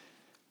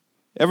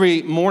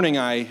Every morning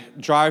I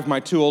drive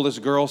my two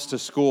oldest girls to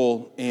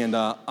school, and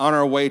on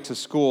our way to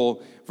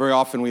school, very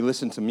often we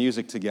listen to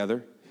music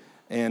together.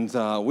 And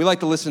we like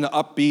to listen to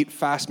upbeat,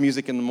 fast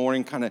music in the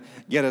morning, kind of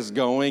get us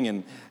going.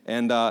 And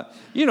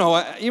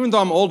even though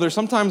I'm older,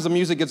 sometimes the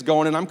music gets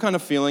going and I'm kind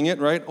of feeling it,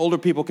 right? Older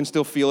people can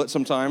still feel it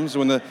sometimes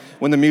when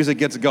the music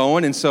gets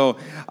going. And so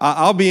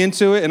I'll be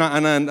into it. And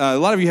a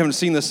lot of you haven't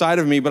seen the side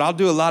of me, but I'll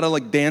do a lot of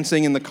like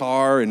dancing in the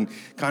car and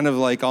kind of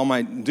like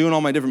doing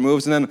all my different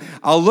moves. And then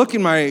I'll look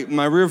in my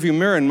rearview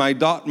mirror and my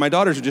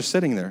daughters are just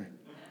sitting there.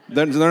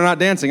 They're not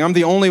dancing. I'm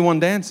the only one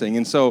dancing,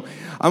 and so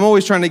I'm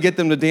always trying to get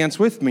them to dance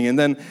with me. And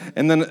then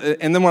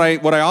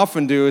what I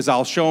often do is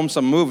I'll show them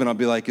some move, and I'll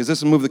be like, "Is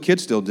this a move the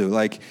kids still do?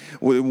 Like,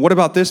 what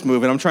about this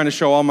move?" And I'm trying to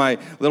show all my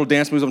little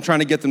dance moves. I'm trying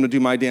to get them to do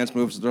my dance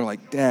moves. They're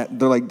like, "Dad,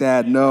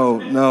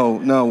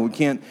 no, we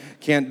can't."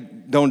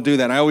 Don't do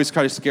that. And I always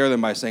try to scare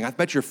them by saying, I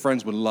bet your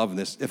friends would love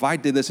this. If I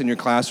did this in your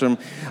classroom,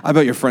 I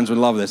bet your friends would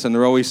love this. And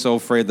they're always so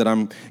afraid that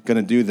I'm going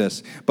to do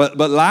this. But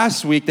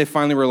last week, they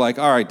finally were like,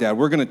 all right, Dad,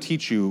 we're going to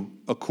teach you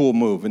a cool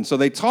move. And so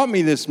they taught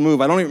me this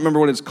move. I don't even remember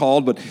what it's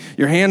called, but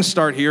your hands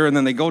start here, and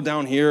then they go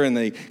down here, and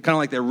they kind of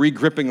like they're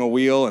re-gripping a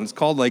wheel, and it's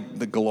called like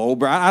the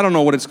globe. I don't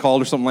know what it's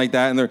called or something like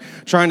that. And they're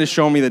trying to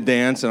show me the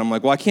dance, and I'm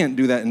like, well, I can't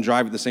do that and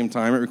drive at the same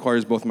time. It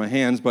requires both my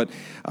hands. But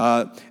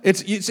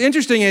it's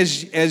interesting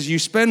as you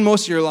spend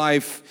most of your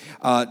life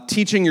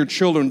teaching your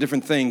children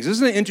different things.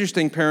 Isn't it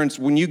interesting, parents,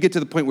 when you get to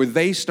the point where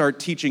they start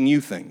teaching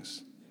you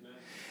things?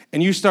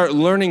 And you start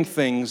learning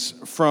things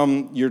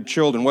from your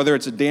children, whether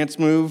it's a dance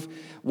move,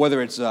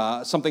 whether it's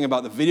something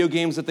about the video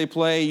games that they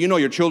play. You know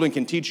your children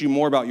can teach you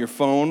more about your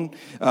phone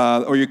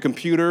or your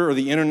computer or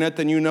the internet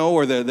than you know,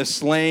 or the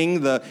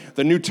slang,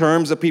 the new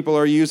terms that people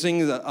are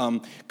using,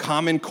 the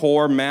Common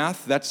Core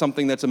math. That's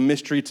something that's a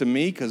mystery to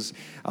me because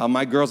I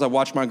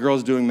watch my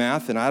girls doing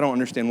math, and I don't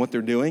understand what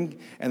they're doing,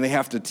 and they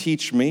have to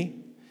teach me.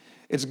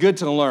 It's good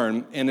to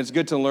learn, and it's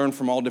good to learn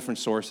from all different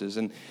sources.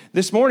 And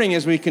this morning,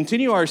 as we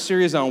continue our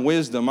series on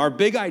wisdom, our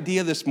big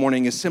idea this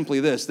morning is simply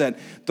this, that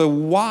the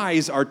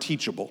wise are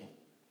teachable.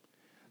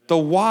 The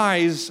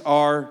wise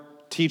are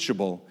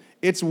teachable.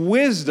 It's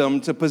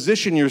wisdom to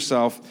position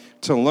yourself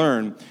to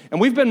learn. And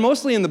we've been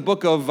mostly in the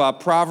book of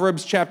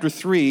Proverbs chapter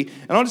 3.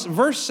 And on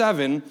verse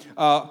 7,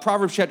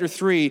 Proverbs chapter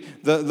 3,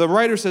 the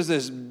writer says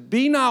this,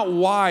 "Be not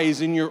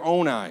wise in your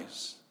own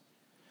eyes."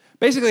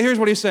 Basically, here's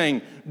what he's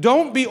saying.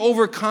 Don't be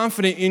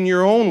overconfident in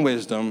your own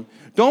wisdom.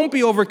 Don't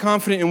be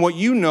overconfident in what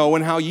you know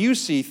and how you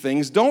see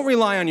things. Don't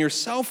rely on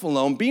yourself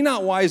alone. Be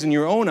not wise in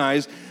your own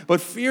eyes, but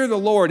fear the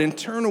Lord and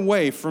turn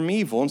away from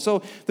evil. And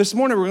so this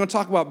morning we're going to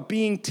talk about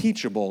being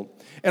teachable.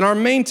 And our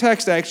main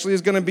text actually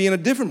is going to be in a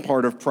different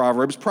part of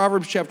Proverbs,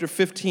 Proverbs chapter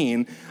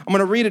 15. I'm going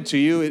to read it to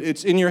you.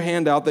 It's in your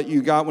handout that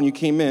you got when you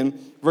came in,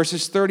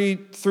 verses 30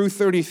 through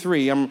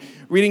 33. I'm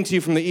reading to you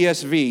from the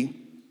ESV,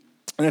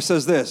 and it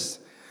says this,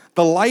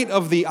 "The light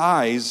of the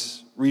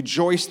eyes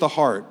rejoice the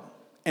heart,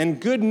 and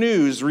good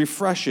news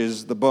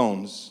refreshes the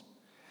bones."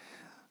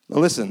 Now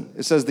listen,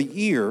 it says, "The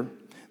ear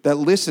that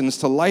listens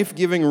to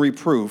life-giving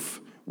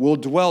reproof will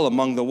dwell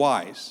among the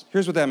wise."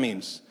 Here's what that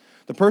means.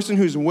 The person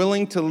who's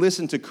willing to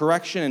listen to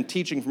correction and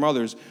teaching from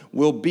others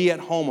will be at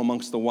home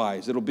amongst the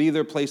wise. It'll be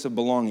their place of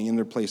belonging and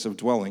their place of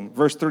dwelling.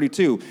 Verse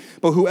 32,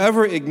 "But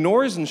whoever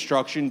ignores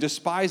instruction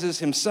despises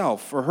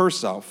himself or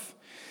herself.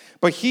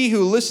 But he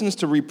who listens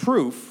to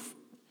reproof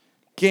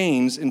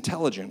gains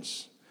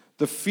intelligence."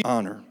 The fear of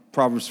honor,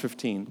 Proverbs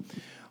 15.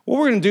 What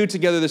we're going to do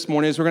together this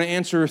morning is we're going to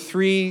answer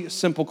three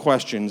simple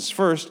questions.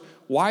 First,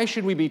 why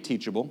should we be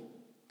teachable?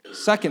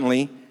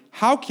 Secondly,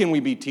 how can we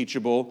be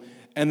teachable?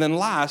 And then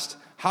last,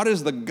 how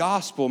does the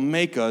gospel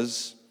make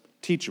us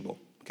teachable?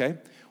 Okay?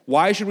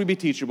 Why should we be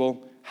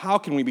teachable? How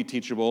can we be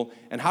teachable?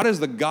 And how does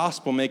the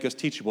gospel make us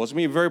teachable? It's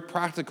going to be a very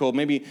practical,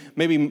 maybe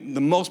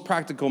the most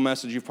practical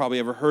message you've probably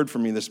ever heard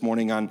from me this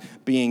morning on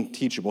being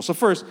teachable. So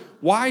first,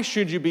 why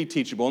should you be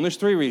teachable? And there's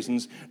three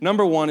reasons.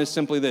 Number one is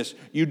simply this.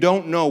 You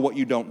don't know what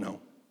you don't know.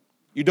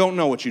 You don't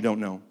know what you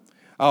don't know.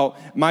 Oh,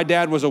 my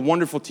dad was a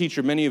wonderful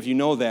teacher. Many of you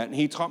know that. And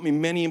he taught me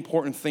many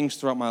important things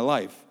throughout my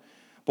life.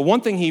 But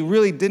one thing he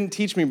really didn't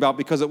teach me about,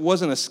 because it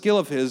wasn't a skill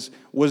of his,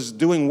 was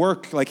doing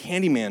work, like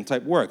handyman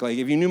type work. Like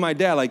if you knew my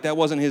dad, like that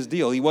wasn't his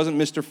deal. He wasn't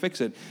Mr.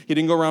 Fix-It. He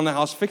didn't go around the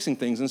house fixing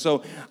things. And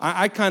so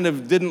I kind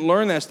of didn't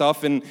learn that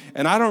stuff, and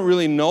I don't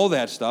really know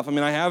that stuff. I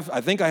mean,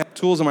 I think I have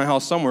tools in my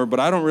house somewhere,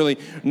 but I don't really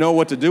know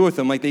what to do with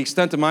them. Like the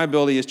extent of my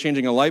ability is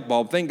changing a light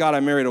bulb. Thank God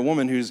I married a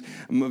woman who's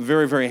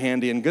very, very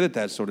handy and good at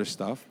that sort of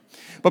stuff.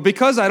 But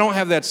because I don't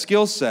have that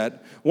skill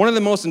set, one of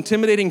the most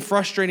intimidating,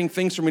 frustrating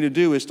things for me to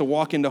do is to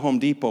walk into Home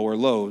Depot or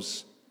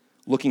Lowe's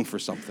looking for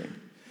something.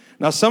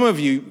 Now, some of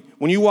you,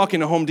 when you walk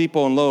into Home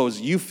Depot and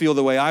Lowe's, you feel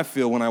the way I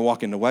feel when I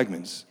walk into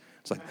Wegmans.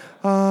 It's like,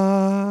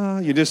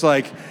 you're just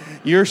like,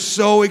 you're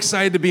so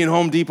excited to be in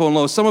Home Depot and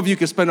Lowe's. Some of you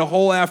could spend a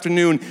whole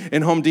afternoon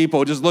in Home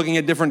Depot just looking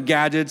at different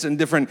gadgets and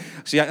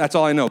that's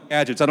all I know,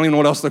 gadgets. I don't even know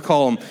what else to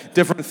call them.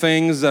 Different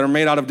things that are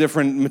made out of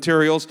different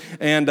materials.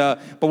 But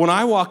when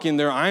I walk in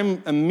there,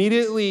 I'm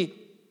immediately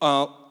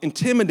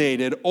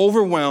intimidated,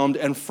 overwhelmed,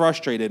 and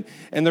frustrated.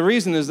 And the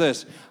reason is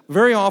this.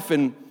 Very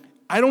often,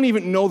 I don't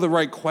even know the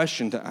right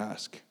question to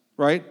ask,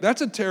 right?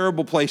 That's a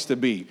terrible place to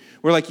be.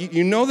 Where like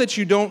you know that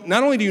you don't,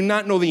 not only do you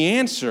not know the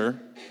answer,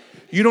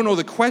 you don't know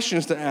the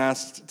questions to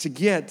ask to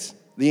get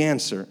the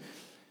answer.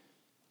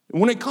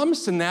 When it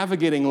comes to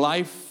navigating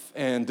life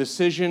and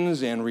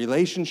decisions and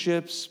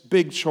relationships,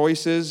 big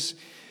choices,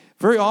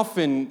 very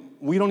often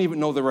we don't even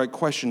know the right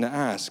question to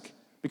ask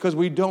because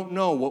we don't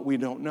know what we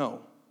don't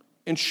know.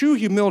 In true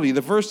humility,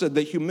 the verse said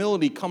that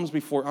humility comes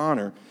before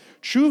honor.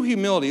 True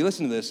humility,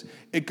 listen to this,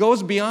 it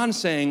goes beyond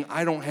saying,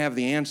 I don't have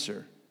the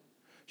answer.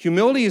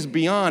 Humility is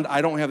beyond,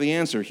 I don't have the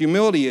answer.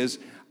 Humility is,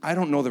 I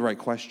don't know the right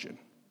question.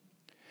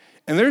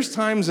 And there's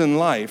times in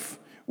life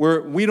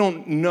where we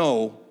don't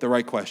know the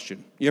right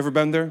question. You ever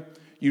been there?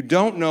 You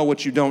don't know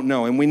what you don't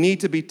know, and we need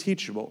to be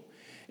teachable.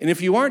 And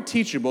if you aren't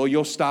teachable,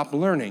 you'll stop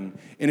learning.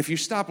 And if you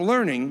stop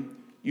learning,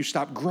 you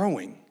stop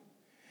growing.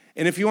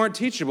 And if you aren't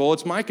teachable,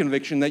 it's my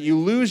conviction that you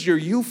lose your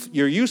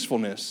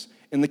usefulness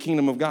in the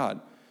kingdom of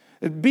God.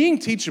 Being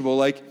teachable,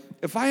 like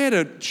if I had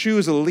to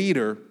choose a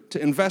leader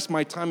to invest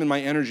my time and my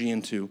energy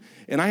into,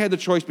 and I had the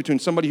choice between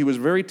somebody who was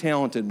very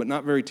talented but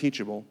not very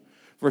teachable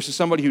versus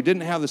somebody who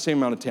didn't have the same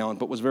amount of talent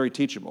but was very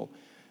teachable.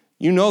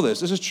 You know this.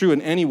 This is true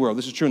in any world.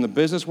 This is true in the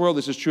business world.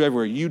 This is true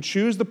everywhere. You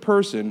choose the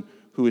person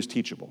who is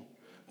teachable,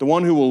 the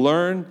one who will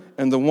learn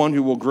and the one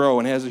who will grow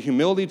and has the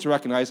humility to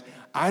recognize,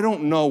 I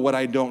don't know what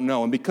I don't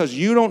know. And because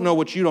you don't know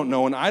what you don't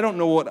know and I don't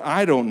know what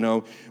I don't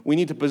know, we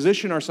need to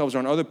position ourselves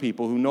around other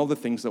people who know the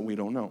things that we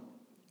don't know.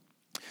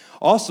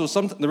 Also,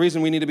 the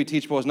reason we need to be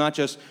teachable is not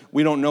just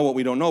we don't know what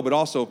we don't know, but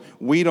also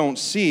we don't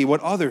see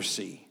what others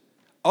see.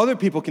 Other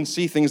people can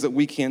see things that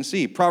we can't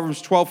see.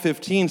 Proverbs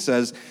 12:15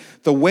 says,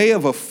 the way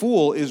of a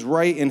fool is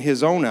right in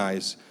his own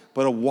eyes,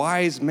 but a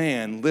wise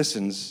man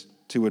listens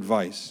to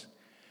advice.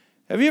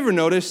 Have you ever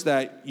noticed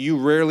that you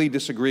rarely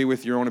disagree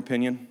with your own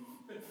opinion?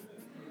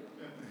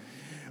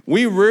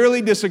 We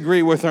rarely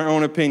disagree with our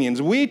own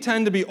opinions. We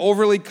tend to be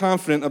overly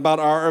confident about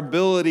our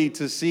ability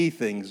to see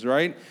things,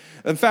 right?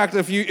 In fact,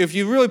 if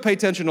you really pay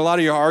attention to a lot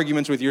of your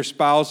arguments with your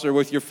spouse or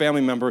with your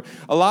family member,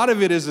 a lot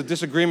of it is a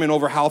disagreement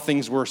over how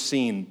things were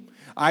seen.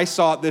 I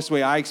saw it this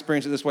way, I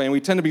experienced it this way, and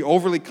we tend to be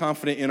overly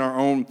confident in our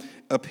own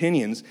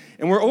opinions.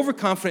 And we're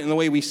overconfident in the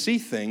way we see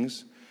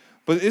things,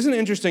 but isn't it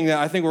interesting that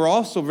I think we're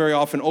also very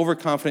often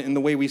overconfident in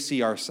the way we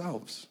see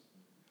ourselves?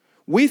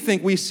 We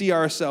think we see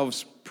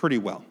ourselves pretty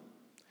well.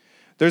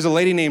 There's a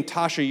lady named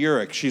Tasha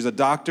Eurich. She's a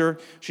doctor.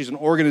 She's an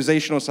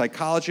organizational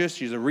psychologist.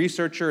 She's a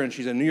researcher, and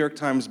she's a New York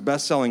Times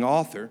best-selling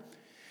author.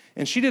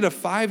 And she did a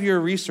 5-year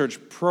research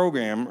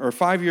program, or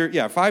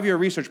 5-year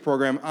research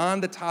program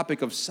on the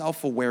topic of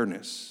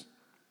self-awareness.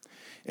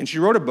 And she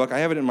wrote a book, I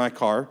have it in my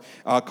car,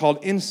 called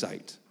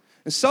Insight.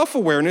 And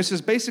self-awareness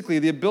is basically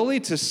the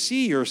ability to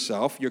see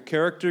yourself, your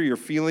character, your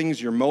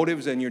feelings, your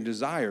motives, and your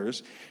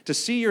desires, to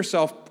see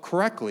yourself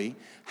correctly,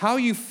 how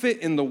you fit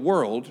in the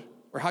world,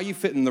 or how you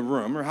fit in the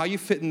room, or how you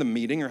fit in the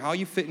meeting, or how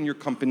you fit in your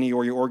company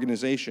or your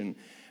organization.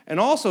 And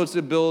also it's the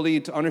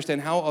ability to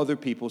understand how other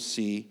people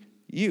see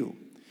you.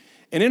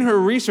 And in her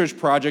research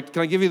project,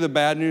 can I give you the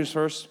bad news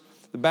first?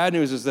 The bad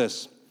news is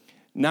this.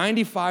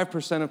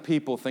 95% of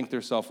people think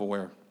they're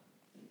self-aware.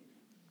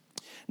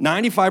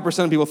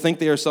 95% of people think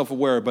they are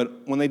self-aware,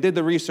 but when they did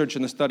the research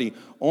in the study,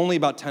 only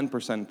about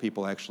 10% of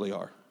people actually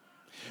are.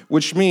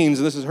 Which means,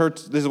 and this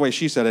is the way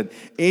she said it,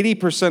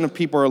 80% of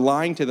people are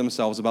lying to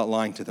themselves about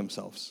lying to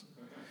themselves.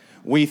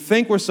 We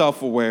think we're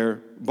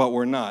self-aware, but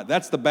we're not.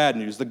 That's the bad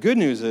news. The good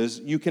news is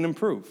you can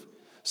improve.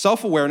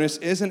 Self-awareness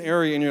is an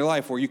area in your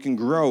life where you can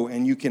grow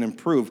and you can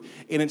improve.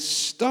 And it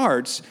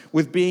starts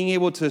with being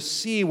able to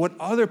see what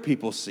other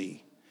people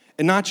see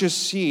and not just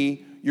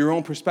see your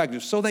own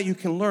perspective so that you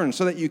can learn,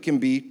 so that you can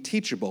be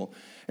teachable.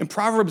 In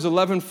Proverbs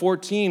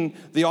 11:14,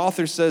 the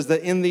author says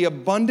that in the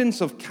abundance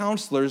of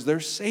counselors,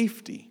 there's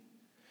safety.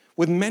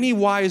 With many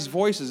wise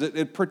voices,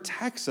 it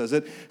protects us.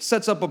 It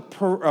sets up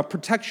a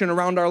protection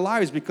around our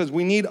lives because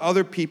we need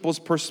other people's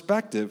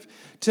perspective.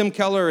 Tim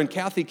Keller and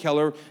Kathy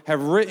Keller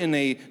have written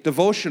a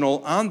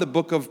devotional on the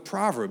book of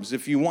Proverbs.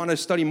 If you want to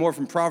study more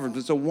from Proverbs,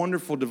 it's a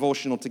wonderful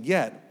devotional to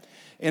get.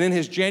 And in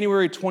his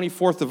January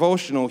 24th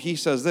devotional, he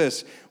says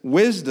this,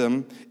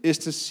 wisdom is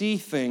to see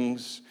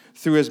things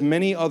through as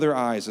many other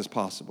eyes as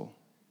possible.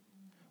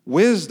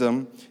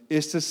 Wisdom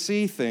is to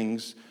see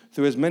things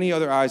through as many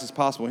other eyes as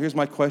possible. Here's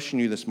my question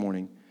to you this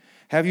morning.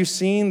 Have you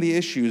seen the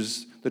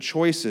issues, the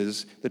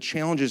choices, the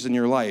challenges in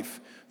your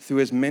life through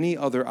as many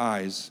other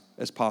eyes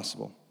as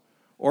possible?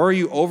 Or are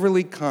you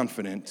overly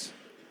confident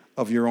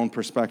of your own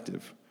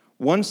perspective?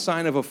 One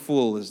sign of a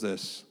fool is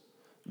this.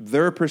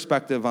 Their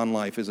perspective on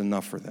life is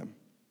enough for them.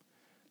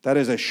 That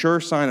is a sure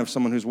sign of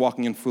someone who's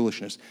walking in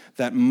foolishness,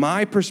 that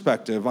my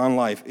perspective on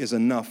life is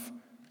enough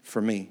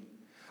for me.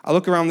 I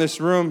look around this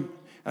room,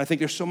 and I think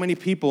there's so many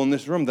people in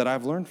this room that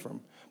I've learned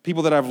from.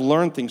 People that I've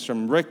learned things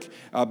from. Rick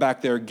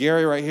back there,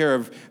 Gary right here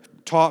have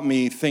taught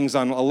me things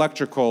on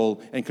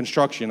electrical and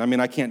construction. I mean,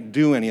 I can't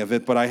do any of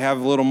it, but I have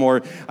a little more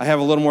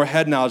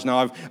head knowledge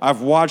now. I've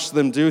watched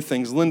them do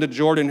things. Linda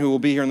Jordan, who will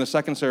be here in the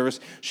second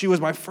service, she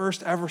was my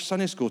first ever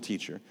Sunday school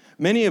teacher.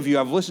 Many of you,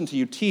 I've listened to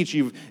you teach.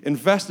 You've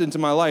invested into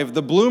my life.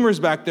 The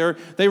Bloomers back there,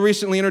 they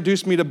recently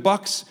introduced me to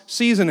Buck's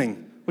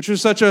Seasoning, which was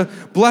such a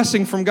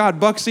blessing from God.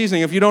 Buck's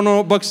Seasoning. If you don't know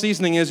what Buck's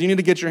Seasoning is, you need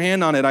to get your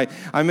hand on it.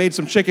 I made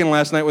some chicken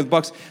last night with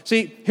Buck's.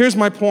 See, here's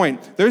my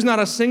point. There's not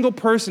a single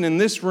person in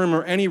this room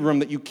or any room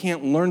that you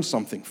can't learn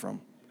something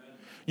from.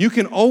 You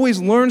can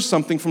always learn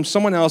something from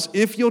someone else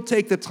if you'll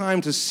take the time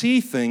to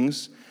see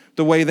things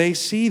the way they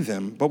see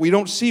them, but we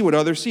don't see what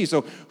others see.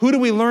 So who do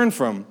we learn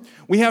from?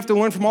 We have to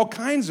learn from all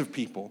kinds of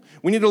people.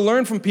 We need to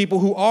learn from people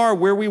who are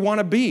where we want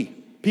to be.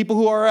 People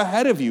who are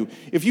ahead of you.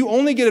 If you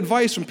only get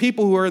advice from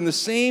people who are in the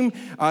same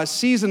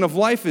season of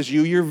life as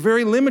you, you're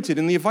very limited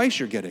in the advice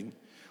you're getting.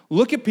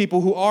 Look at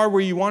people who are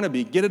where you want to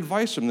be. Get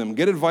advice from them.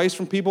 Get advice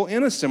from people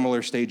in a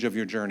similar stage of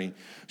your journey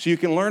so you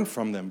can learn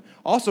from them.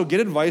 Also, get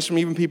advice from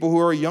even people who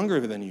are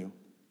younger than you.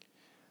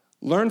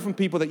 Learn from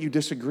people that you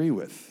disagree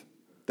with.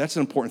 That's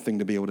an important thing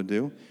to be able to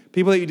do.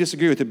 People that you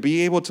disagree with, to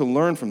be able to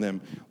learn from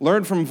them.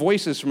 Learn from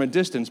voices from a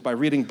distance by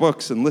reading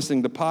books and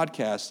listening to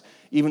podcasts,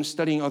 even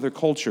studying other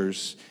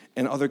cultures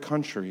and other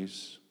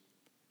countries.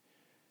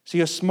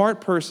 See, a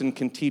smart person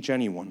can teach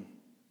anyone,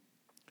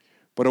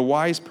 but a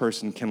wise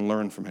person can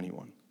learn from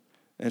anyone.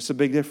 And it's a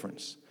big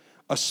difference.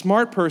 A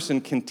smart person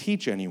can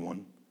teach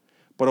anyone,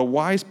 but a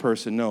wise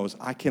person knows,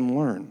 I can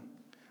learn.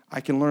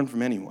 I can learn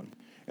from anyone.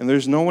 And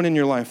there's no one in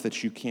your life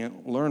that you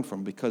can't learn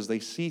from because they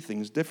see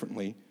things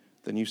differently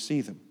than you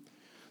see them.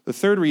 The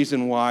third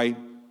reason why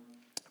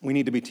we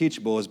need to be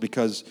teachable is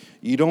because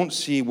you don't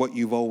see what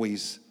you've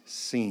always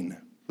seen.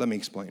 Let me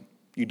explain.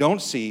 You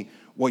don't see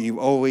what you've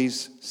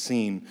always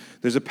seen.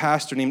 There's a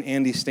pastor named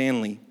Andy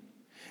Stanley,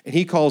 and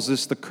he calls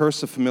this the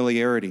curse of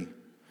familiarity.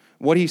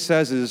 What he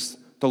says is,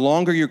 the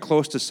longer you're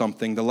close to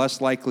something, the less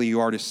likely you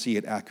are to see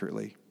it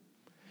accurately.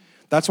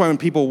 That's why when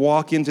people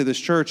walk into this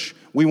church,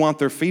 we want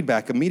their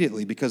feedback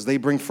immediately because they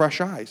bring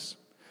fresh eyes.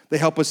 They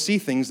help us see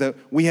things that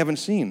we haven't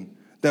seen,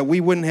 that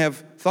we wouldn't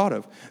have thought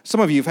of. Some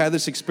of you have had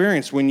this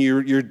experience when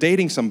you're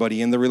dating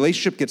somebody and the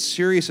relationship gets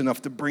serious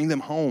enough to bring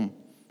them home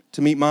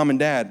to meet mom and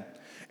dad.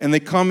 And they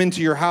come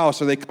into your house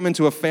or they come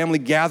into a family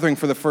gathering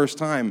for the first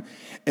time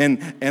and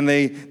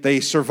they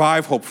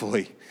survive,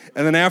 hopefully.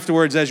 And then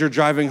afterwards, as you're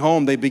driving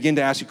home, they begin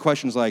to ask you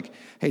questions like,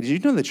 hey, did you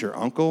know that your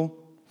uncle,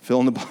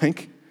 fill in the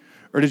blank?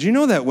 Or did you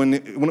know that when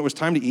it was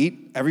time to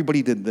eat,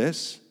 everybody did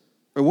this?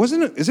 Or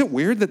is it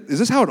weird is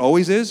this how it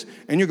always is?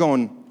 And you're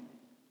going,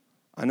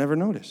 I never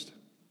noticed.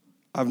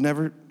 I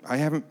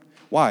haven't.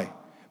 Why?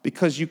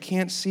 Because you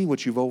can't see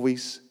what you've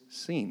always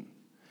seen.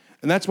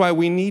 And that's why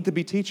we need to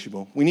be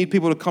teachable. We need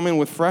people to come in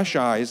with fresh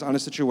eyes on a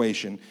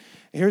situation.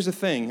 And here's the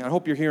thing, I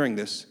hope you're hearing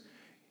this.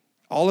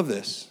 All of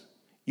this,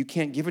 you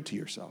can't give it to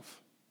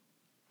yourself.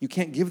 You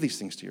can't give these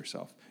things to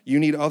yourself. You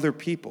need other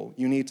people.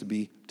 You need to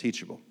be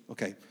teachable.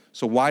 Okay,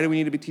 so why do we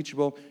need to be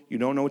teachable? You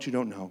don't know what you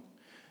don't know.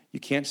 You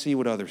can't see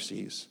what others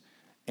sees.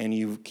 And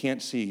you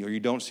can't see or you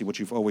don't see what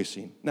you've always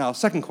seen. Now,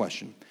 second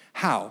question.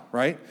 How,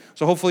 right?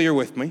 So hopefully you're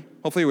with me.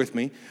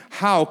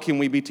 How can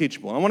we be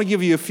teachable? I want to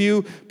give you a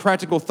few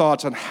practical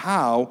thoughts on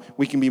how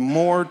we can be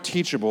more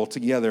teachable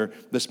together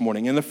this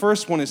morning. And the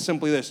first one is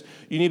simply this.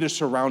 You need to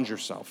surround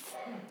yourself.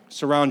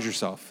 Surround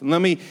yourself. And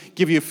let me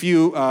give you a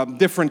few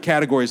different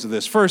categories of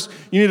this. First,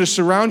 you need to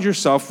surround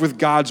yourself with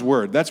God's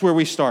word. That's where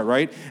we start,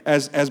 right?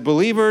 As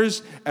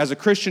believers, as a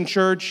Christian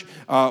church,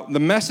 the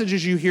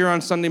messages you hear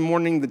on Sunday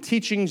morning, the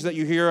teachings that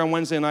you hear on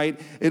Wednesday night,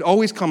 it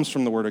always comes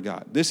from the word of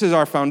God. This is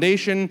our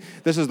foundation.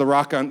 This is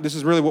this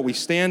is really what we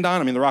stand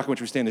on. I mean, the rock on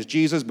which we stand is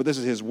Jesus, but this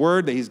is his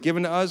word that he's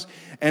given to us.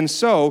 And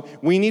so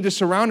we need to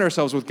surround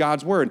ourselves with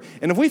God's word.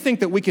 And if we think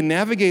that we can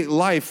navigate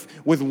life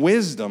with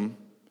wisdom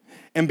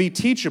and be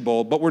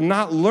teachable, but we're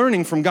not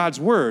learning from God's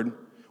word,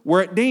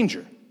 we're at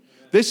danger.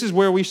 This is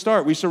where we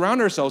start. We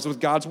surround ourselves with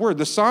God's word.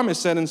 The psalmist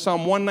said in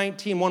Psalm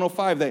 119,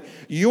 105 that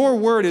your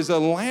word is a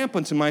lamp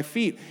unto my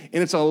feet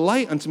and it's a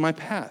light unto my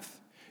path.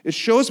 It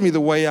shows me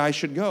the way I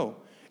should go.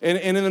 And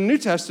in the New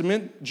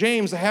Testament,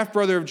 James, the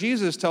half-brother of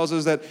Jesus, tells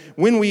us that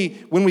when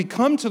we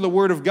come to the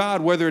word of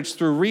God, whether it's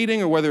through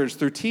reading or whether it's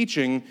through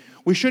teaching,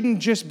 we shouldn't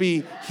just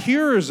be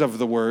hearers of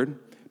the word,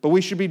 but we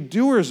should be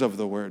doers of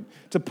the word,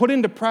 to put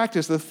into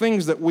practice the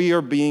things that we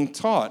are being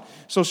taught.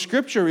 So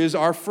Scripture is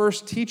our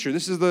first teacher.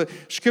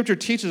 Scripture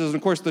teaches us, and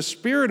of course, the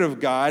Spirit of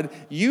God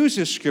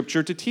uses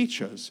Scripture to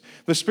teach us.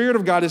 The Spirit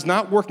of God is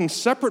not working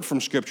separate from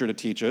Scripture to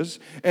teach us,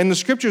 and the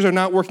Scriptures are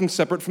not working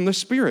separate from the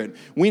Spirit.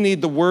 We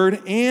need the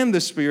Word and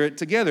the Spirit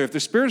together. If the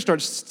Spirit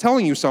starts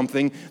telling you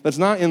something that's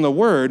not in the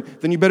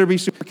Word, then you better be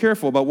super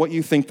careful about what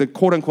you think the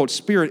quote-unquote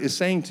Spirit is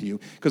saying to you,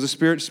 because the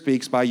Spirit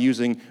speaks by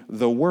using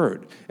the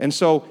Word. And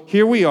so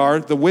here we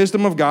are. The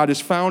wisdom of God is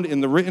found in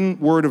the written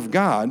word of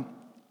God,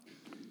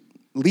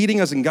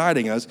 leading us and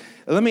guiding us.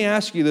 Let me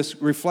ask you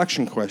this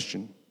reflection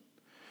question.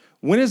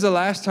 When is the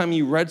last time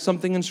you read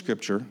something in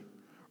Scripture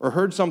or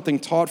heard something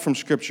taught from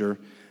Scripture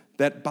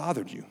that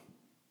bothered you,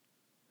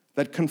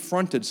 that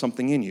confronted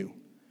something in you?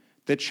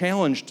 that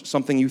challenged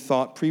something you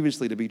thought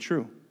previously to be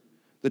true,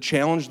 that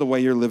challenged the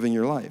way you're living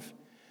your life.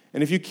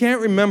 And if you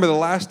can't remember the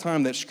last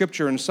time that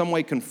Scripture in some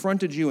way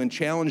confronted you and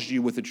challenged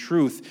you with a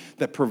truth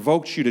that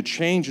provoked you to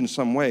change in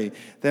some way,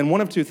 then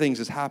one of two things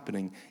is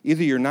happening.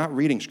 Either you're not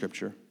reading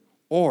Scripture,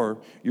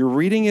 or you're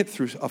reading it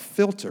through a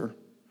filter,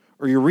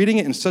 or you're reading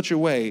it in such a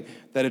way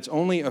that it's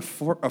only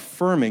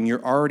affirming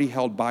your already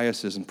held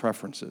biases and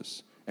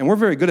preferences. And we're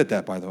very good at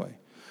that, by the way.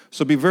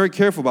 So be very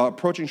careful about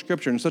approaching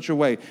Scripture in such a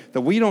way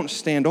that we don't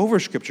stand over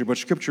Scripture, but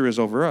Scripture is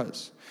over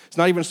us. It's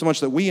not even so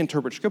much that we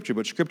interpret Scripture,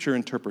 but Scripture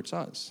interprets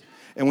us.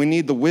 And we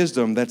need the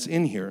wisdom that's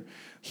in here.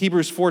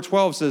 Hebrews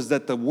 4:12 says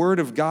that the Word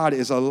of God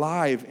is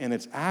alive and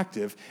it's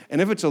active.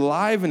 And if it's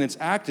alive and it's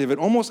active, it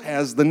almost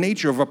has the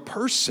nature of a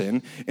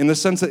person in the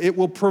sense that it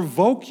will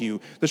provoke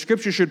you. The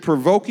Scripture should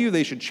provoke you.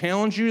 They should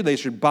challenge you. They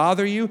should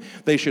bother you.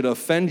 They should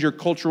offend your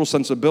cultural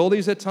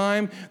sensibilities at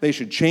times. They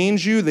should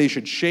change you. They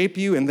should shape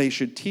you. And they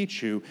should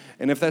teach you.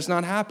 And if that's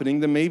not happening,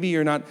 then maybe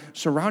you're not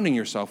surrounding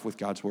yourself with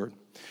God's Word.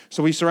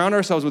 So we surround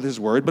ourselves with His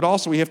Word, but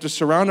also we have to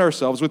surround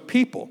ourselves with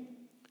people.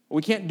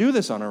 We can't do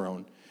this on our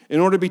own. In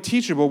order to be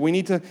teachable, we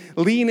need to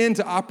lean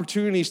into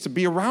opportunities to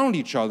be around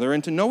each other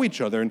and to know each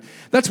other. And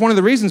that's one of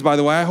the reasons, by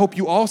the way, I hope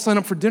you all sign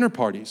up for dinner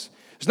parties.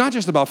 It's not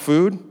just about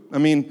food. I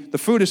mean, the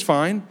food is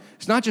fine.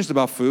 It's not just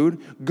about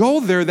food. Go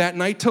there that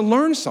night to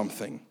learn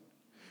something.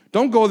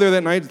 Don't go there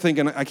that night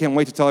thinking, I can't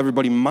wait to tell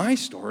everybody my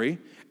story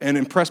and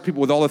impress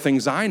people with all the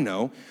things I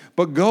know,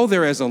 but go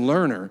there as a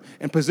learner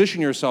and position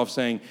yourself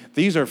saying,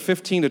 these are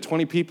 15 to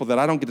 20 people that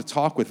I don't get to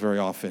talk with very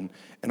often,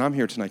 and I'm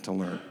here tonight to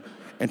learn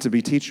and to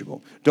be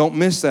teachable. Don't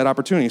miss that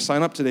opportunity.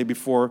 Sign up today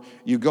before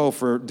you go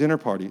for dinner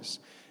parties.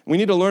 We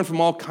need to learn from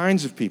all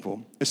kinds of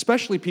people,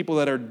 especially people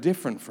that are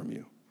different from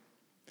you.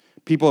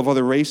 People of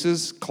other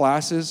races,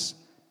 classes,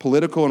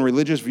 political and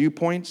religious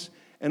viewpoints,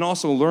 and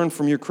also learn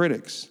from your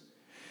critics.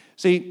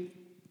 See,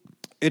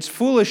 it's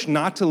foolish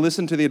not to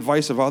listen to the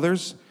advice of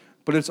others,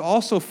 but it's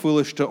also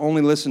foolish to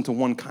only listen to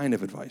one kind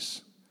of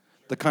advice,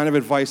 the kind of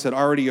advice that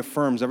already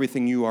affirms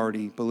everything you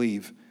already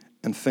believe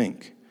and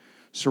think.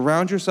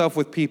 Surround yourself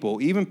with people,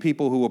 even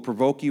people who will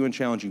provoke you and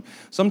challenge you.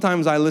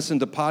 Sometimes I listen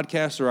to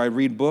podcasts or I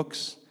read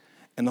books,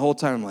 and the whole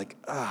time I'm like,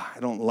 I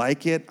don't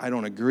like it, I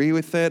don't agree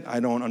with it,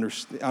 I don't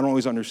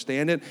always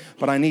understand it,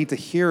 but I need to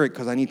hear it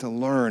because I need to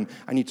learn,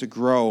 I need to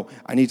grow,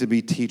 I need to be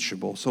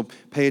teachable. So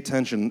pay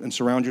attention and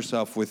surround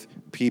yourself with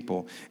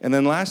people. And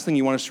then last thing,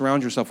 you want to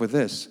surround yourself with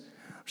this.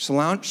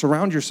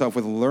 Surround yourself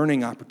with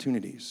learning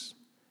opportunities.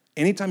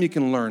 Anytime you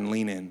can learn,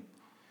 lean in.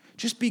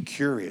 Just be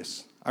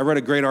curious. I read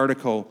a great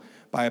article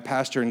by a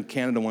pastor in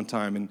Canada one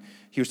time, and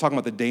he was talking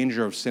about the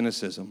danger of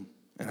cynicism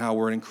and how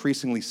we're an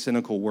increasingly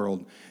cynical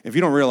world. If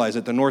you don't realize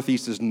it, the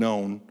Northeast is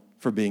known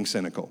for being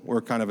cynical.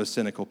 We're kind of a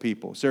cynical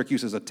people.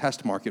 Syracuse is a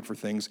test market for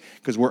things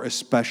because we're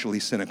especially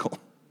cynical.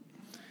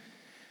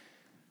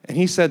 And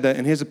he said that,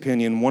 in his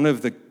opinion, one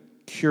of the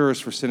cures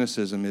for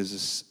cynicism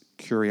is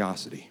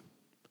curiosity.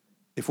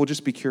 If we'll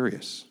just be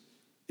curious,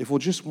 if we'll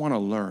just want to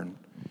learn,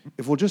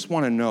 if we'll just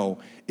want to know,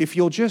 if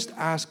you'll just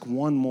ask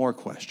one more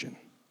question,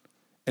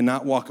 and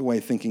not walk away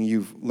thinking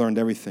you've learned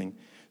everything.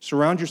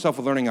 Surround yourself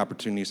with learning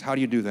opportunities. How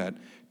do you do that?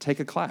 Take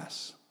a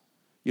class.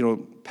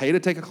 Pay to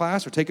take a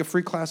class or take a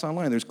free class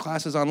online. There's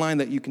classes online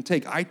that you can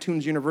take.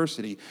 iTunes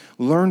University.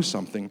 Learn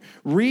something.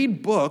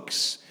 Read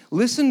books.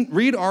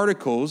 Read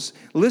articles.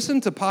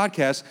 Listen to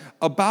podcasts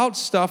about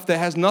stuff that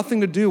has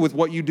nothing to do with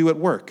what you do at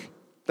work.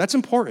 That's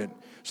important,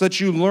 so that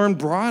you learn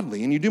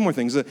broadly and you do more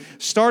things. The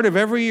start of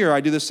every year, I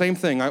do the same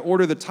thing. I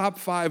order the top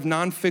 5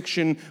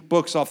 nonfiction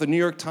books off the New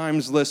York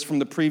Times list from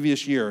the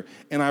previous year,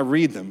 and I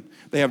read them.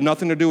 They have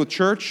nothing to do with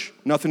church,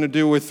 nothing to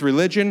do with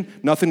religion,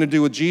 nothing to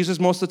do with Jesus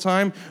most of the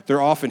time.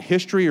 They're often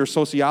history or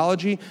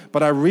sociology,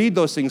 but I read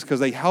those things because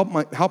they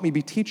help me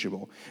be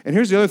teachable. And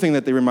here's the other thing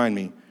that they remind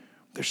me.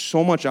 There's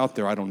so much out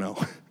there I don't know.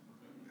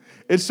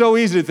 It's so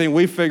easy to think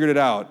we figured it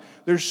out.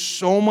 There's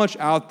so much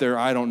out there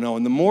I don't know.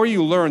 And the more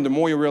you learn, the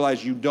more you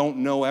realize you don't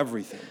know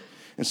everything.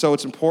 And so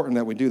it's important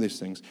that we do these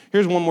things.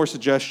 Here's one more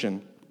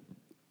suggestion.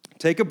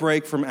 Take a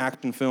break from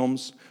action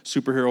films,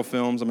 superhero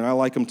films. I mean, I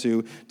like them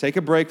too. Take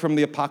a break from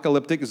the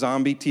apocalyptic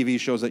zombie TV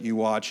shows that you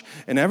watch.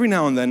 And every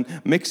now and then,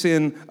 mix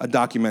in a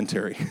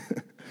documentary.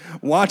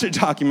 Watch a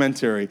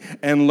documentary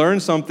and learn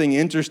something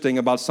interesting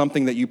about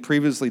something that you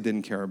previously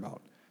didn't care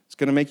about. It's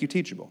going to make you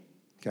teachable,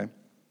 okay?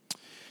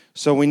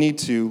 So we need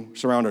to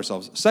surround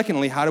ourselves.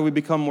 Secondly, how do we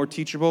become more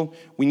teachable?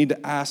 We need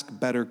to ask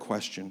better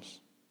questions.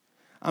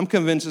 I'm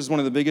convinced this is one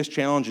of the biggest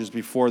challenges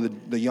before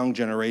the young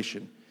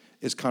generation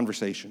is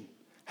conversation.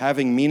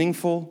 Having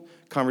meaningful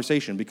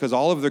conversation, because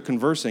all of their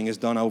conversing is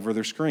done over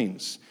their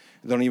screens.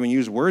 They don't even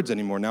use words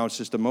anymore. Now it's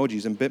just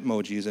emojis and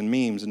bitmojis and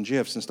memes and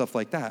GIFs and stuff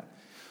like that.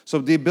 So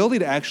the ability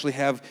to actually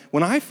have,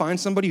 when I find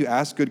somebody who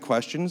asks good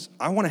questions,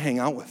 I want to hang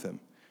out with them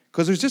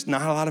because there's just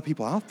not a lot of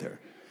people out there.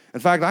 In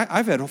fact,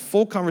 I've had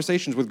full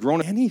conversations with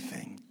grown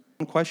anything.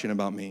 One question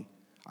about me.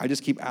 I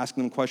just keep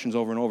asking them questions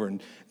over and over,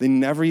 and they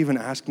never even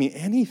ask me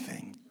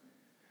anything.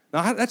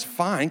 Now, that's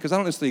fine, because I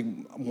don't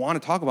necessarily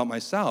want to talk about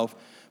myself,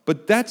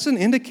 but that's an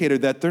indicator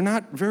that they're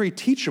not very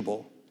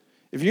teachable.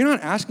 If you're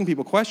not asking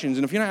people questions,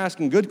 and if you're not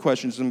asking good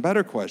questions and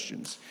better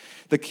questions,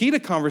 the key to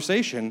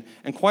conversation,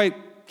 and quite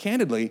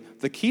candidly,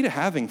 the key to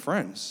having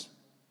friends,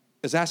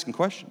 is asking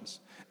questions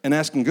and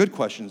asking good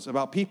questions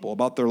about people,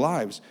 about their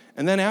lives.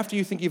 And then after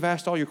you think you've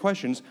asked all your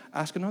questions,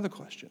 ask another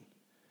question.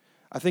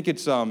 I think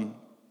it's, I'm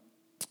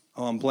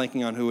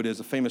blanking on who it is,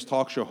 a famous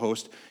talk show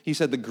host. He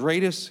said the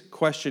greatest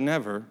question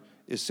ever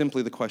is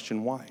simply the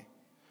question, why?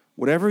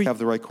 Whatever you have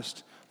the right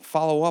question,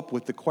 follow up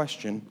with the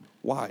question,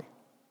 why?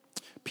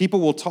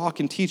 People will talk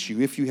and teach you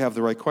if you have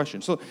the right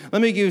question. So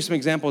let me give you some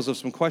examples of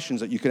some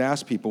questions that you could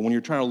ask people when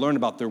you're trying to learn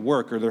about their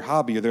work or their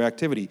hobby or their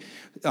activity.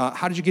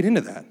 How did you get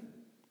into that?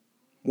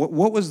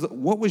 What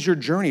was your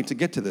journey to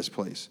get to this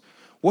place?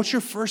 What's your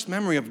first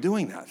memory of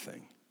doing that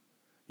thing?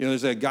 You know,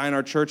 there's a guy in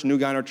our church, a new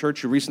guy in our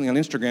church, who recently on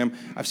Instagram,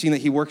 I've seen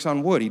that he works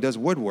on wood. He does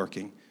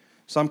woodworking.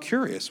 So I'm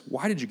curious,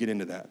 why did you get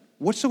into that?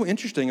 What's so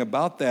interesting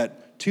about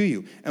that to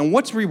you? And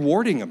what's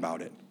rewarding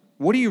about it?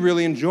 What do you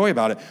really enjoy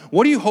about it?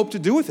 What do you hope to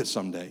do with it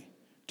someday?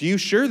 Do you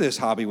share this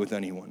hobby with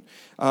anyone?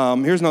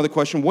 Here's another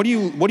question. What do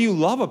you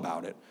love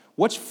about it?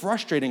 What's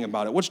frustrating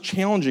about it? What's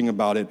challenging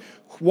about it?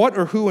 What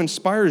or who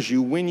inspires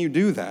you when you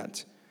do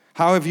that?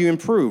 How have you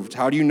improved?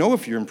 How do you know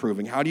if you're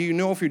improving? How do you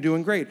know if you're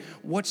doing great?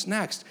 What's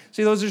next?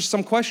 See, those are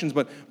some questions,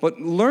 but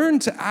learn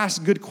to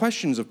ask good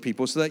questions of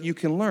people so that you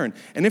can learn.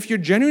 And if you're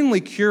genuinely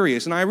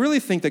curious, and I really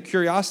think that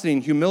curiosity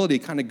and humility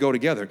kind of go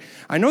together.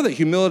 I know that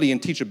humility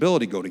and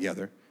teachability go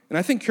together, and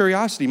I think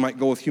curiosity might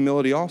go with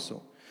humility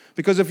also.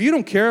 Because if you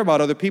don't care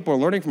about other people or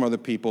learning from other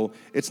people,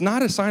 it's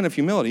not a sign of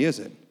humility, is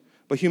it?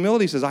 But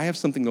humility says, I have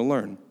something to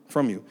learn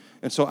from you.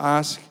 And so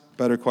ask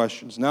better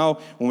questions. Now,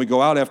 when we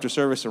go out after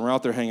service and we're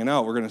out there hanging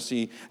out, we're going to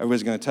see,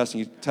 everybody's going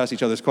to test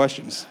each other's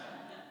questions.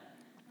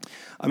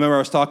 I remember I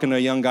was talking to a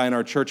young guy in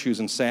our church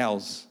who's in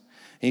sales.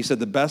 And he said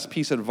the best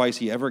piece of advice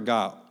he ever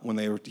got when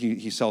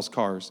he sells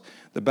cars,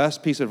 the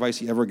best piece of advice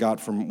he ever got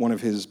from one of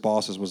his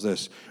bosses was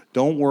this: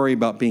 don't worry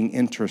about being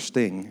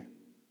interesting,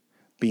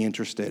 be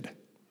interested.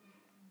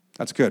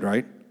 That's good,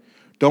 right?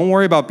 Don't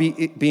worry about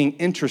being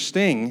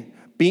interesting,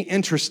 be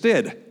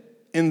interested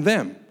in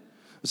them.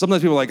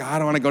 Sometimes people are like, I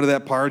don't want to go to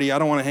that party. I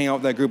don't want to hang out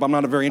with that group. I'm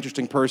not a very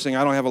interesting person.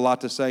 I don't have a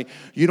lot to say.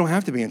 You don't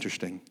have to be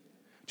interesting.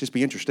 Just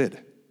be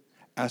interested.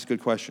 Ask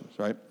good questions,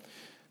 right?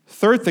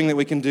 Third thing that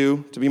we can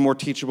do to be more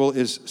teachable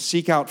is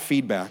seek out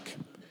feedback.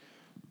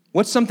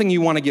 What's something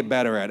you want to get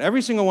better at?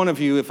 Every single one of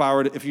you,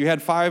 if you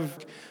had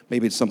 5,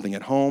 maybe it's something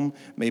at home,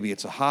 maybe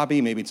it's a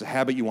hobby, maybe it's a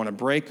habit you want to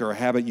break or a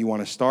habit you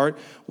want to start.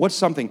 What's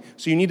something?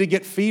 So you need to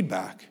get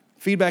feedback.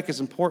 Feedback is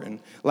important.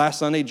 Last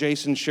Sunday,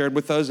 Jason shared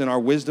with us in our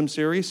wisdom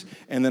series,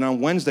 and then on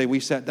Wednesday, we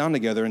sat down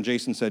together, and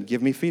Jason said,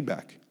 give me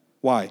feedback.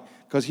 Why?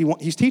 Because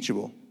he's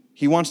teachable.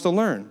 He wants to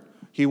learn.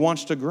 He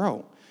wants to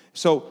grow.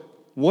 So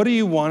what do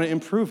you want to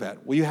improve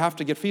at? Well, you have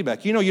to get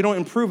feedback. You know, you don't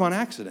improve on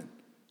accident.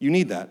 You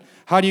need that.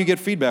 How do you get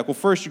feedback? Well,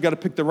 first, you've got to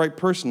pick the right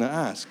person to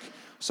ask.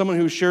 Someone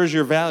who shares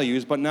your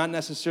values, but not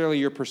necessarily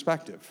your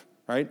perspective.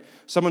 Right?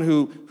 Someone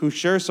who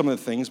shares some of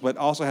the things, but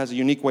also has a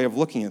unique way of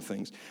looking at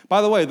things.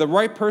 By the way, the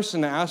right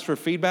person to ask for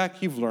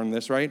feedback, you've learned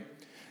this, right?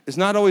 Is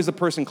not always the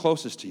person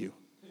closest to you.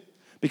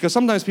 Because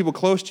sometimes people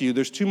close to you,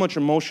 there's too much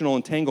emotional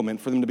entanglement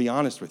for them to be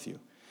honest with you.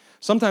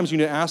 Sometimes you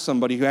need to ask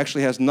somebody who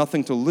actually has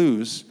nothing to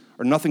lose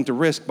or nothing to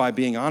risk by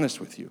being honest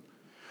with you.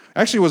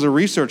 Actually, was a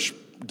research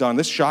done,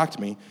 this shocked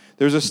me.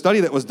 There's a study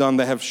that was done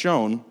that have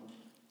shown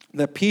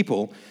that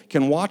people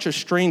can watch a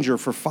stranger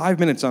for 5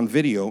 minutes on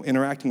video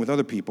interacting with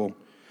other people,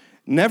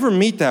 never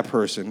meet that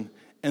person,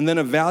 and then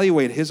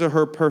evaluate his or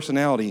her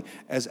personality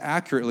as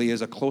accurately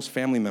as a close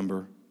family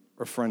member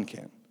or friend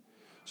can.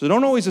 So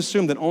don't always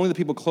assume that only the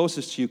people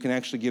closest to you can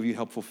actually give you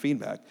helpful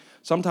feedback.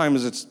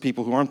 Sometimes it's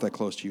people who aren't that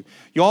close to you.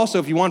 You also,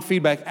 if you want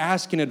feedback,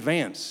 ask in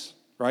advance,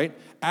 right?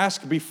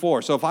 Ask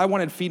before. So if I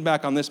wanted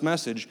feedback on this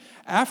message,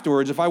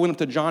 afterwards, if I went up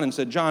to John and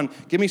said, John,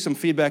 give me some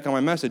feedback on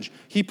my message,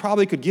 he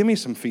probably could give me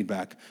some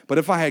feedback. But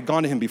if I had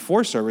gone to him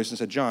before service and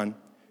said, John,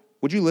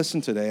 would you listen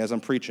today as I'm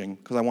preaching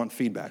because I want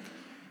feedback?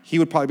 He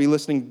would probably be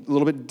listening a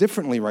little bit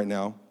differently right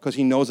now because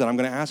he knows that I'm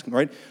going to ask him,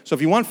 right? So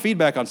if you want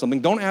feedback on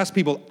something, don't ask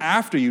people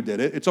after you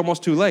did it. It's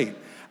almost too late.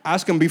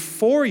 Ask them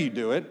before you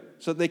do it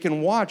so that they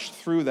can watch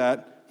through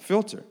that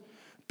filter.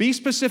 Be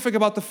specific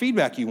about the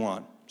feedback you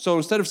want. So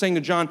instead of saying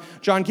to John,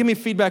 John, give me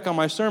feedback on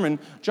my sermon,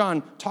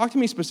 John, talk to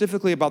me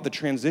specifically about the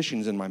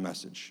transitions in my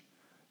message.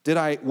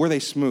 Were they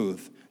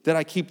smooth? Did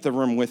I keep the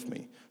room with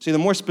me? See, the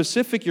more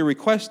specific your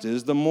request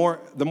is, the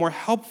more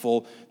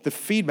helpful the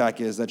feedback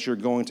is that you're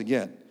going to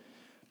get.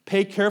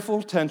 Pay careful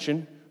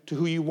attention to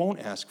who you won't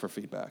ask for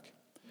feedback.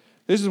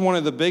 This is one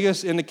of the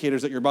biggest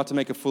indicators that you're about to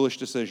make a foolish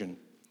decision.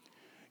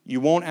 You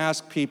won't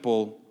ask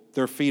people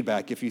their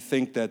feedback if you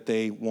think that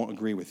they won't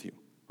agree with you,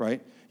 right?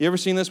 You ever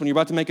seen this? When you're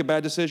about to make a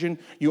bad decision,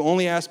 you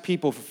only ask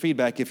people for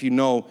feedback if you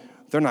know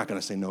they're not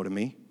going to say no to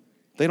me.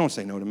 They don't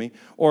say no to me.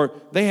 Or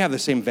they have the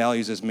same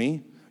values as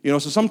me. You know,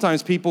 so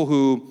sometimes people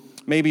who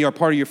maybe are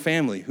part of your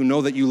family who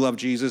know that you love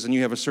Jesus and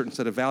you have a certain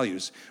set of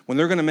values. When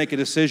they're going to make a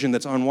decision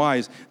that's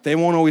unwise, they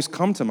won't always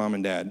come to mom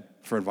and dad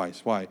for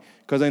advice. Why?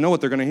 Because they know what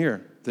they're going to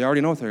hear. They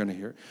already know what they're going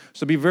to hear.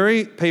 So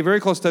pay very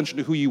close attention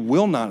to who you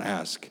will not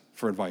ask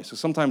for advice. So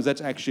sometimes that's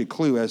actually a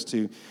clue as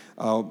to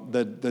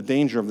the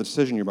danger of the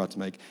decision you're about to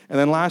make. And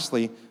then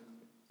lastly,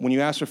 when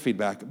you ask for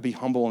feedback, be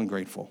humble and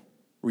grateful.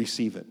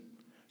 Receive it.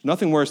 There's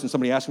nothing worse than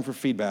somebody asking for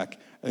feedback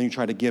and then you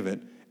try to give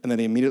it and then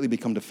they immediately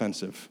become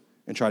defensive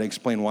and try to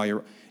explain why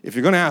if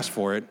you're going to ask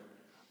for it,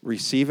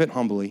 receive it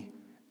humbly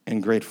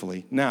and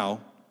gratefully.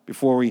 Now,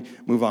 before we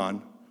move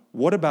on,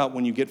 what about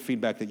when you get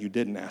feedback that you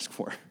didn't ask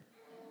for?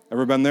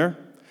 Ever been there?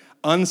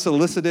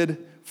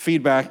 Unsolicited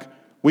feedback,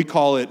 we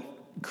call it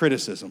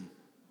criticism,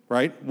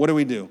 right? What do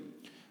we do?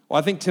 Well,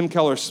 I think Tim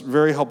Keller's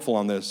very helpful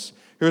on this.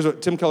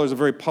 Tim Keller is a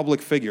very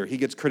public figure. He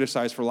gets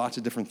criticized for lots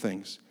of different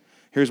things.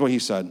 Here's what he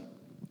said.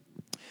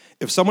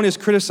 If someone is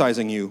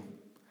criticizing you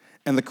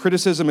and the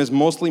criticism is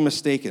mostly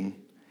mistaken,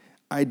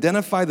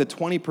 identify the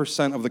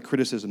 20% of the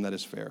criticism that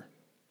is fair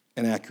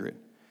and accurate,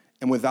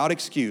 and without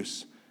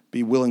excuse,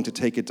 be willing to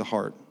take it to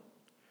heart.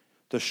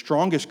 The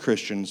strongest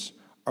Christians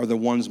are the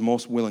ones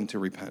most willing to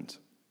repent.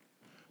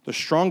 The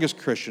strongest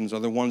Christians are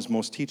the ones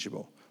most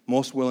teachable,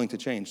 most willing to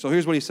change. So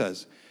here's what he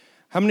says.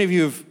 How many of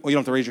you you don't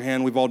have to raise your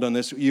hand, we've all done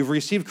this, you've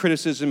received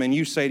criticism and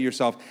you say to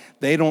yourself,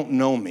 they don't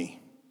know me.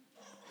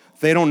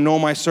 They don't know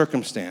my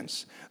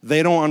circumstance.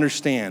 They don't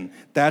understand.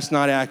 That's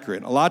not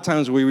accurate. A lot of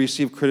times we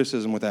receive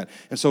criticism with that.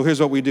 And so here's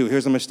what we do.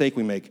 Here's a mistake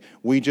we make.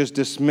 We just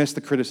dismiss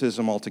the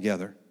criticism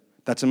altogether.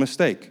 That's a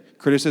mistake.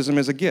 Criticism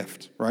is a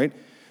gift, right?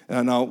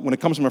 Now, when it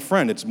comes from a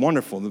friend, it's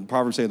wonderful. The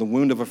Proverbs say the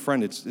wound of a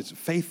friend, it's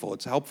faithful,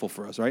 it's helpful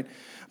for us, right?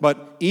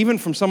 But even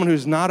from someone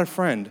who's not a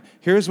friend,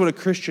 here's what a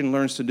Christian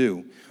learns to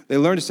do. They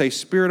learn to say,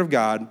 Spirit of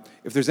God,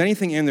 if there's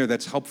anything in there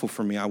that's helpful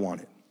for me, I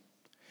want it.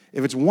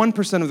 If it's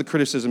 1% of the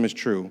criticism is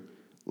true,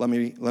 let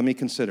me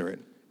consider it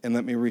and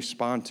let me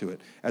respond to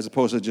it, as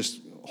opposed to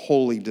just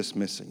wholly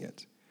dismissing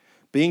it.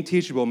 Being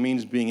teachable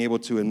means being able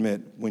to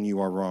admit when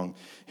you are wrong.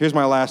 Here's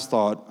my last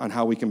thought on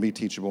how we can be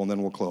teachable, and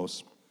then we'll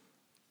close.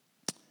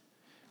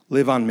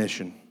 Live on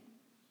mission.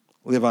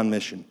 Live on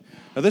mission.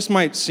 Now, this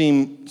might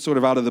seem sort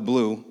of out of the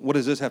blue. What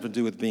does this have to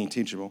do with being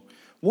teachable?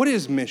 What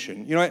is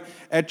mission? You know,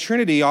 at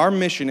Trinity, our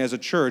mission as a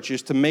church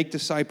is to make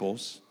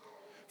disciples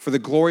for the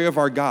glory of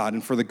our God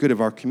and for the good of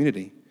our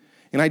community.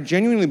 And I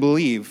genuinely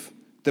believe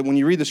that when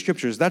you read the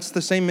scriptures, that's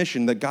the same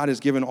mission that God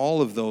has given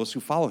all of those who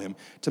follow him,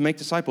 to make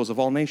disciples of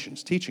all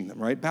nations, teaching them,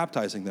 right?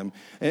 Baptizing them,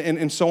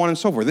 and so on and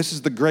so forth. This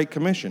is the Great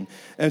Commission.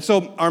 And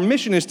so our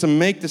mission is to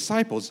make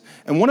disciples.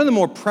 And one of the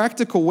more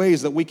practical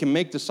ways that we can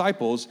make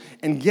disciples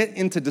and get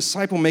into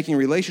disciple-making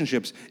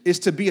relationships is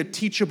to be a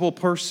teachable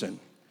person.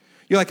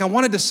 You're like, I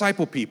want to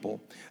disciple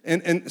people.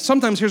 And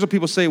sometimes here's what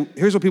people say,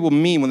 here's what people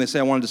mean when they say,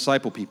 I want to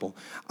disciple people.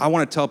 I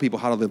want to tell people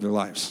how to live their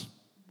lives.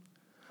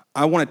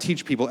 I want to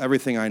teach people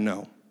everything I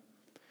know.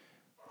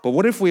 But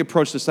what if we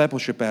approach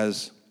discipleship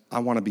as, I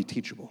want to be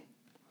teachable.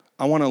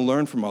 I want to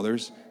learn from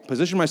others,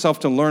 position myself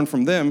to learn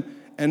from them,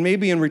 and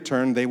maybe in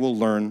return, they will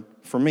learn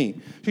from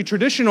me. See,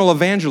 traditional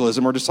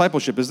evangelism or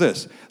discipleship is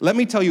this. Let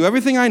me tell you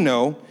everything I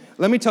know,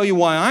 let me tell you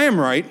why I am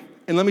right,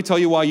 and let me tell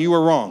you why you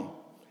are wrong.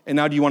 And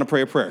now do you want to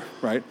pray a prayer,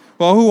 right?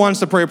 Well, who wants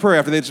to pray a prayer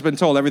after they've just been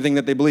told everything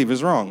that they believe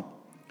is wrong?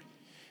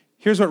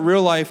 Here's what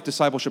real-life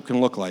discipleship can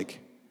look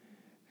like.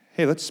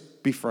 Hey, let's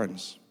be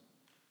friends,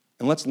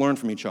 and let's learn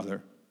from each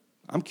other.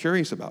 I'm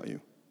curious about you.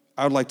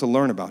 I would like to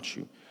learn about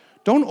you.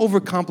 Don't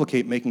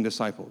overcomplicate making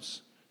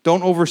disciples.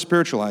 Don't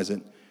over-spiritualize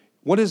it.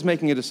 What is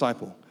making a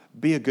disciple?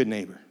 Be a good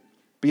neighbor.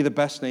 Be the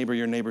best neighbor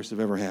your neighbors have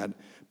ever had.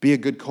 Be a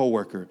good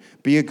coworker.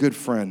 Be a good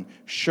friend.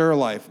 Share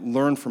life.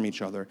 Learn from each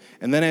other.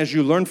 And then as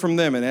you learn from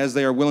them and as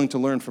they are willing to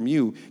learn from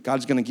you,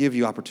 God's going to give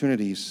you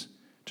opportunities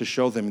to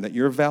show them that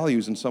your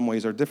values in some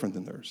ways are different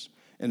than theirs.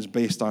 And it's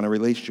based on a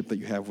relationship that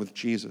you have with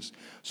Jesus.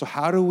 So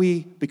how do we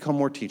become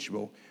more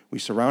teachable? We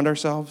surround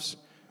ourselves.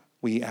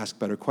 We ask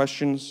better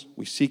questions.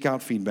 We seek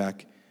out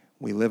feedback.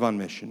 We live on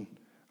mission.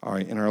 All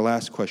right, and our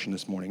last question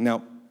this morning.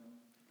 Now,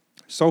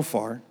 so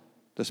far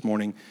this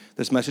morning,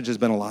 this message has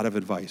been a lot of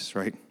advice,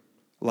 right?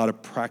 A lot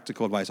of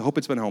practical advice. I hope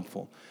it's been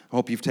helpful. I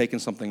hope you've taken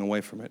something away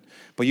from it.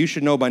 But you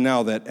should know by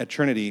now that at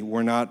Trinity,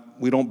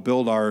 we don't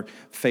build our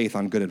faith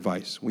on good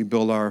advice. We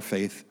build our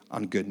faith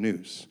on good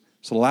news.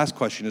 So the last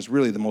question is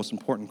really the most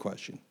important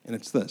question, and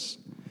it's this.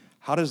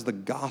 How does the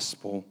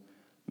gospel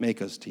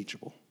make us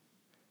teachable?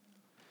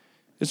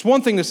 It's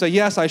one thing to say,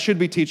 yes, I should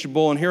be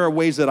teachable, and here are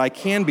ways that I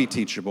can be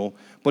teachable,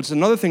 but it's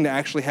another thing to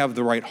actually have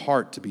the right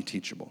heart to be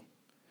teachable,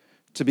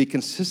 to be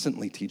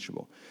consistently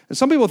teachable. And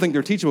some people think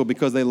they're teachable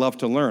because they love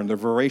to learn. They're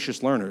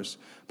voracious learners.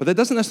 But that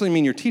doesn't necessarily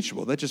mean you're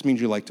teachable. That just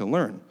means you like to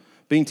learn.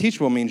 Being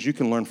teachable means you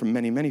can learn from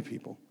many, many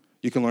people.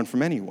 You can learn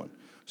from anyone.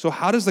 So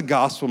how does the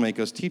gospel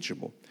make us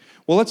teachable?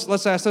 Well,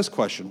 let's ask this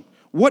question.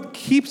 What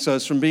keeps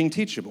us from being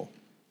teachable?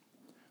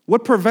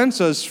 What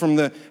prevents us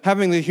from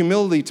having the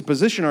humility to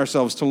position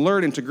ourselves, to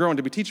learn and to grow and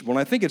to be teachable? And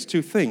I think it's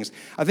two things.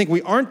 I think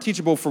we aren't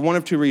teachable for one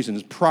of two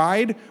reasons,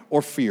 pride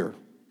or fear.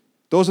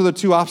 Those are the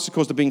two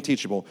obstacles to being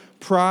teachable,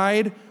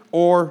 pride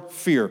or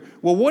fear?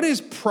 Well, what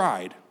is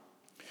pride?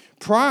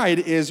 Pride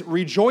is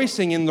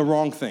rejoicing in the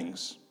wrong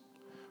things.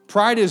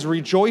 Pride is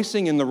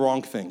rejoicing in the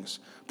wrong things.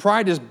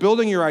 Pride is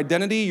building your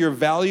identity, your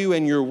value,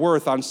 and your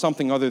worth on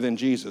something other than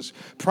Jesus.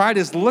 Pride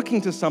is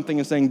looking to something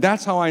and saying,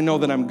 that's how I know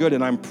that I'm good,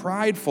 and I'm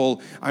prideful,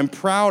 I'm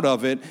proud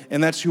of it,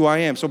 and that's who I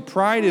am. So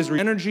pride is your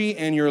energy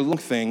and your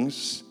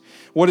things.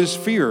 What is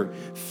fear?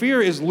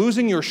 Fear is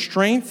losing your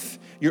strength,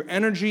 your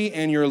energy,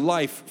 and your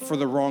life for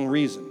the wrong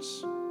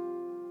reasons.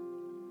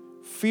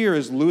 Fear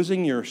is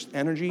losing your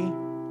energy,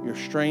 your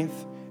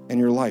strength, and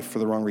your life for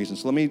the wrong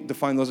reasons. So let me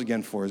define those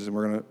again for us, and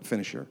we're going to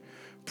finish here.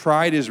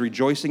 Pride is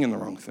rejoicing in the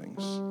wrong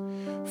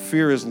things.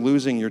 Fear is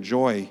losing your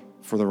joy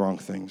for the wrong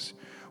things.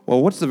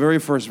 Well, what's the very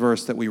first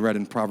verse that we read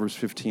in Proverbs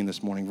 15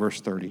 this morning,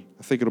 verse 30?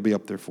 I think it'll be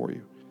up there for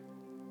you.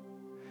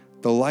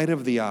 The light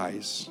of the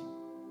eyes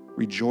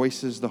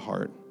rejoices the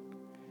heart,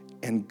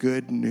 and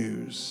good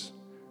news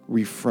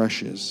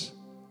refreshes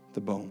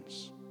the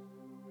bones.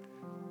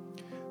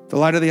 The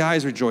light of the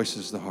eyes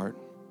rejoices the heart.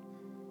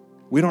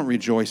 We don't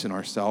rejoice in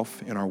ourselves,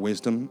 in our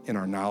wisdom, in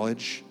our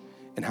knowledge,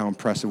 in how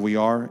impressive we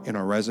are, in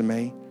our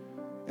resume,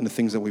 in the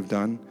things that we've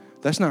done.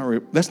 That's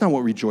not what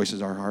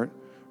rejoices our heart.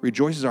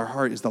 Rejoices our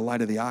heart is the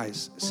light of the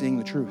eyes, seeing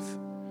the truth,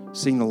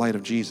 seeing the light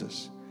of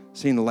Jesus,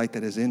 seeing the light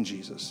that is in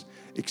Jesus,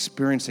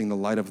 experiencing the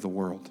light of the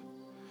world.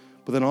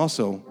 But then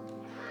also,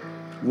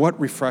 what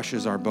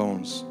refreshes our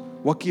bones?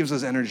 What gives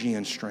us energy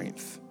and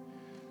strength?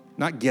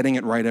 Not getting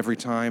it right every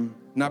time,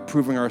 not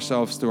proving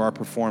ourselves through our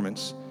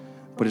performance,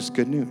 but it's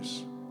good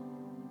news.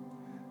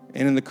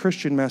 And in the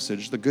Christian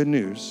message, the good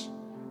news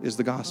is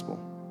the gospel.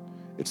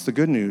 It's the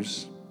good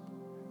news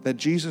that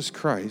Jesus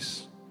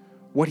Christ,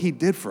 what he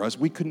did for us,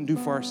 we couldn't do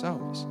for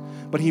ourselves.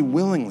 But he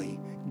willingly,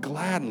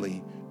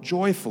 gladly,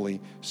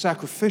 joyfully,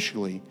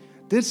 sacrificially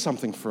did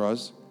something for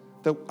us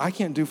that I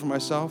can't do for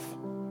myself.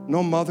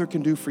 No mother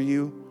can do for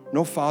you.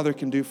 No father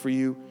can do for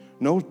you.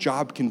 No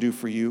job can do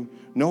for you.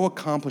 No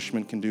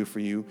accomplishment can do for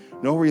you.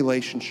 No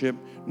relationship,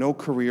 no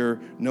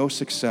career, no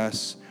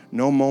success,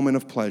 no moment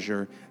of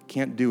pleasure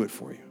can't do it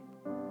for you.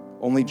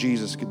 Only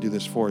Jesus could do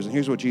this for us. And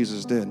here's what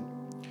Jesus did.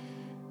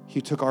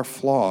 He took our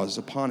flaws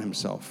upon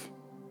himself.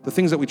 The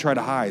things that we try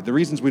to hide, the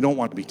reasons we don't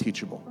want to be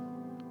teachable.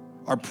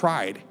 Our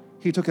pride,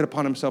 he took it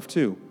upon himself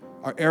too.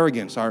 Our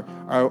arrogance,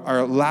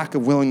 our lack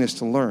of willingness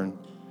to learn,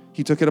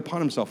 he took it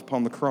upon himself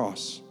upon the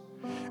cross.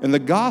 And the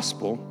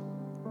gospel,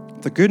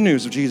 the good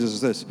news of Jesus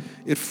is this.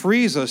 It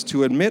frees us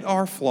to admit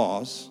our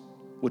flaws,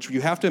 which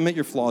you have to admit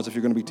your flaws if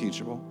you're going to be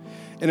teachable.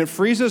 And it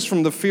frees us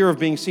from the fear of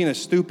being seen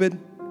as stupid,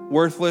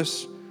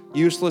 worthless,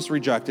 useless,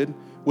 rejected,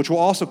 which will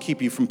also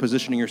keep you from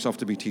positioning yourself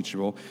to be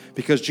teachable,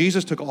 because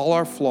Jesus took all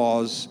our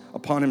flaws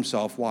upon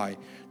himself. Why?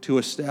 To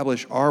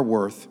establish our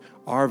worth,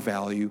 our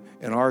value,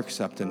 and our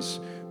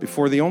acceptance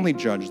before the only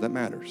judge that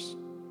matters,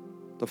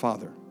 the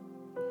Father,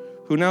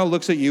 who now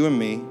looks at you and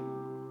me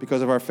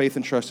because of our faith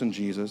and trust in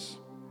Jesus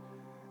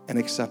and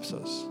accepts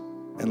us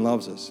and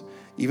loves us,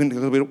 even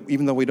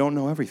though we don't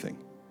know everything,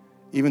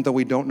 even though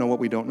we don't know what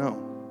we don't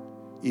know,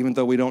 even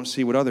though we don't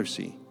see what others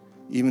see,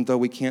 even though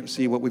we can't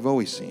see what we've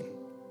always seen.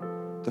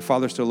 The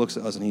Father still looks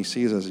at us and he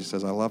sees us. He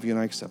says, I love you and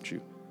I accept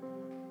you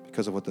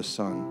because of what the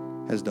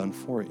Son has done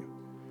for you.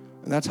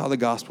 And that's how the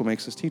gospel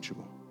makes us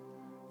teachable.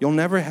 You'll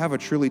never have a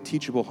truly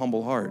teachable,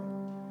 humble heart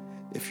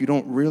if you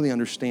don't really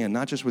understand,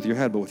 not just with your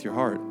head, but with your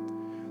heart,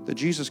 that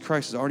Jesus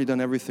Christ has already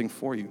done everything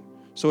for you.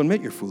 So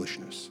admit your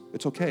foolishness.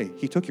 It's okay.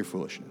 He took your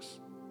foolishness.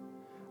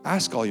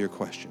 Ask all your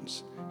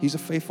questions. He's a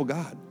faithful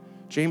God.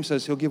 James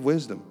says he'll give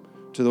wisdom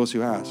to those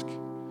who ask.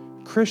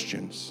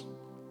 Christians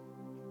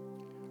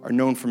are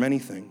known for many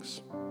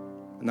things.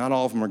 Not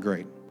all of them are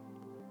great.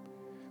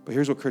 But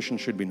here's what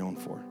Christians should be known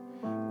for,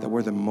 that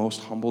we're the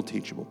most humble,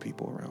 teachable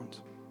people around.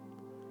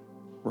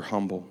 We're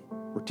humble.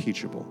 We're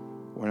teachable.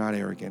 We're not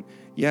arrogant.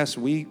 Yes,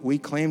 we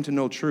claim to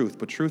know truth,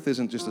 but truth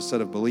isn't just a set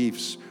of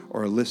beliefs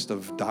or a list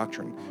of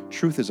doctrine.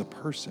 Truth is a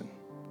person.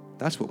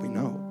 That's what we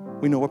know.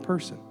 We know a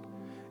person.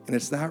 And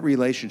it's that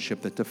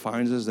relationship that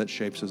defines us, that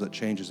shapes us, that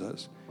changes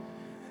us,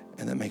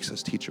 and that makes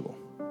us teachable.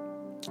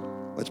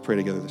 Let's pray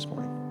together this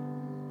morning.